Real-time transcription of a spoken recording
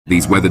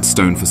These weathered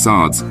stone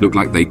facades look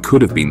like they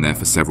could have been there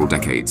for several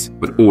decades,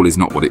 but all is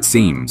not what it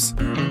seems.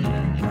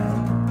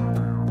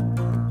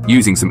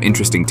 Using some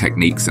interesting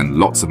techniques and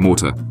lots of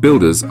mortar,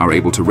 builders are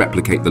able to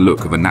replicate the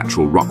look of a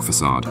natural rock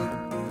facade.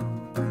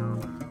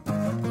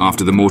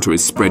 After the mortar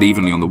is spread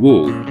evenly on the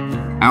wall,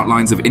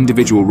 outlines of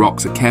individual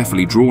rocks are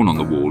carefully drawn on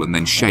the wall and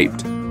then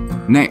shaped.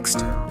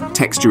 Next,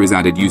 texture is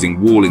added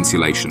using wall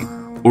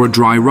insulation or a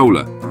dry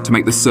roller to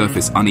make the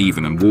surface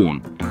uneven and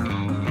worn.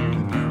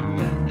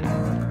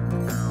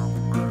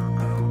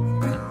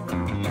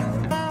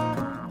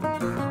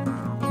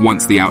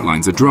 Once the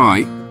outlines are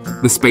dry,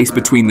 the space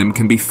between them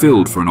can be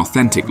filled for an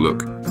authentic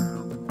look.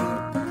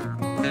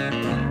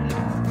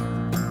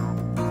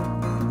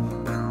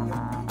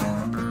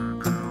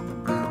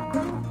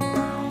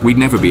 We'd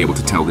never be able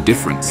to tell the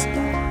difference.